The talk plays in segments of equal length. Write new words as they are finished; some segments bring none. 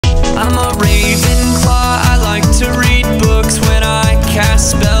I'm a ravenclaw, I like to read books. When I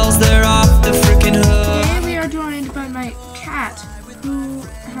cast spells, they're off the freaking hook. Today we are joined by my cat, who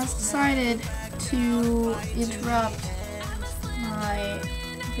has decided to interrupt my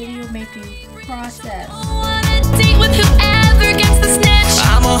video making process.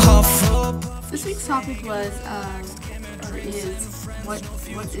 This week's topic was, or is, what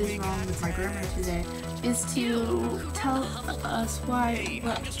is wrong with my grammar today, is to tell us why,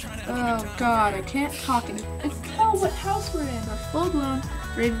 oh god, I can't talk and tell what house we're in. We're full-blown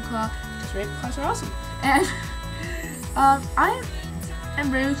Ravenclaw, because Ravenclaws are awesome. And, I am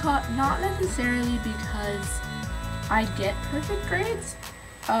Ravenclaw not necessarily because I get perfect grades.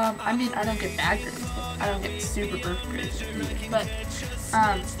 I mean, I don't get bad grades, but I don't get super perfect grades either. But,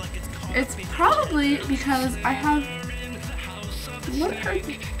 it's probably because I have,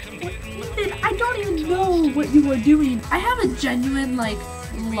 I don't even know what you are doing. I have a genuine, like,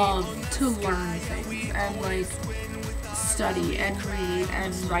 love to learn things and, like, study and read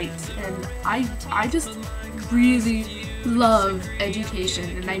and write. And I just really love education,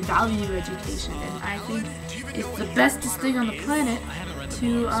 and I value education. And I think it's the bestest thing on the planet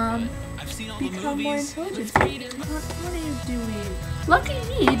to, become more intelligent. What are you doing? Lucky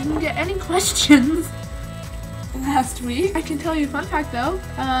me, you didn't get any questions last week. I can tell you a fun fact though.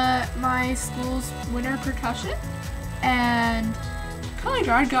 My school's winter percussion and color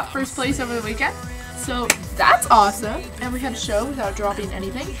guard got first place over the weekend. So that's awesome. And we had a show without dropping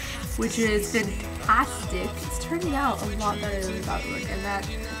anything, which is fantastic. It's turning out a lot better than we thought it would, and that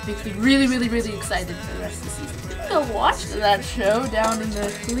makes me really, really, really excited for the rest of the season. You can go watch that show down in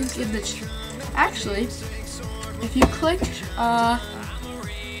the link in the actually, if you click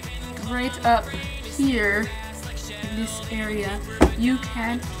right up here in this area, you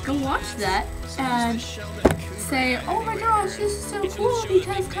can go watch that and say, oh my gosh, this is so cool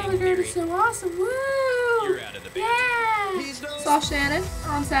because color guard is so awesome. Woo! Yeah! Saw Shannon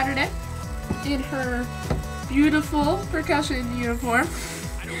on Saturday in her beautiful percussion uniform,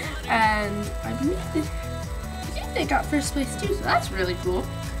 and I believe they got first place too, so that's really cool.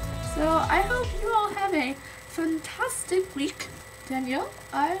 So I hope you all have a fantastic week. Danielle,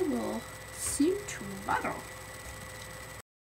 I will see you tomorrow.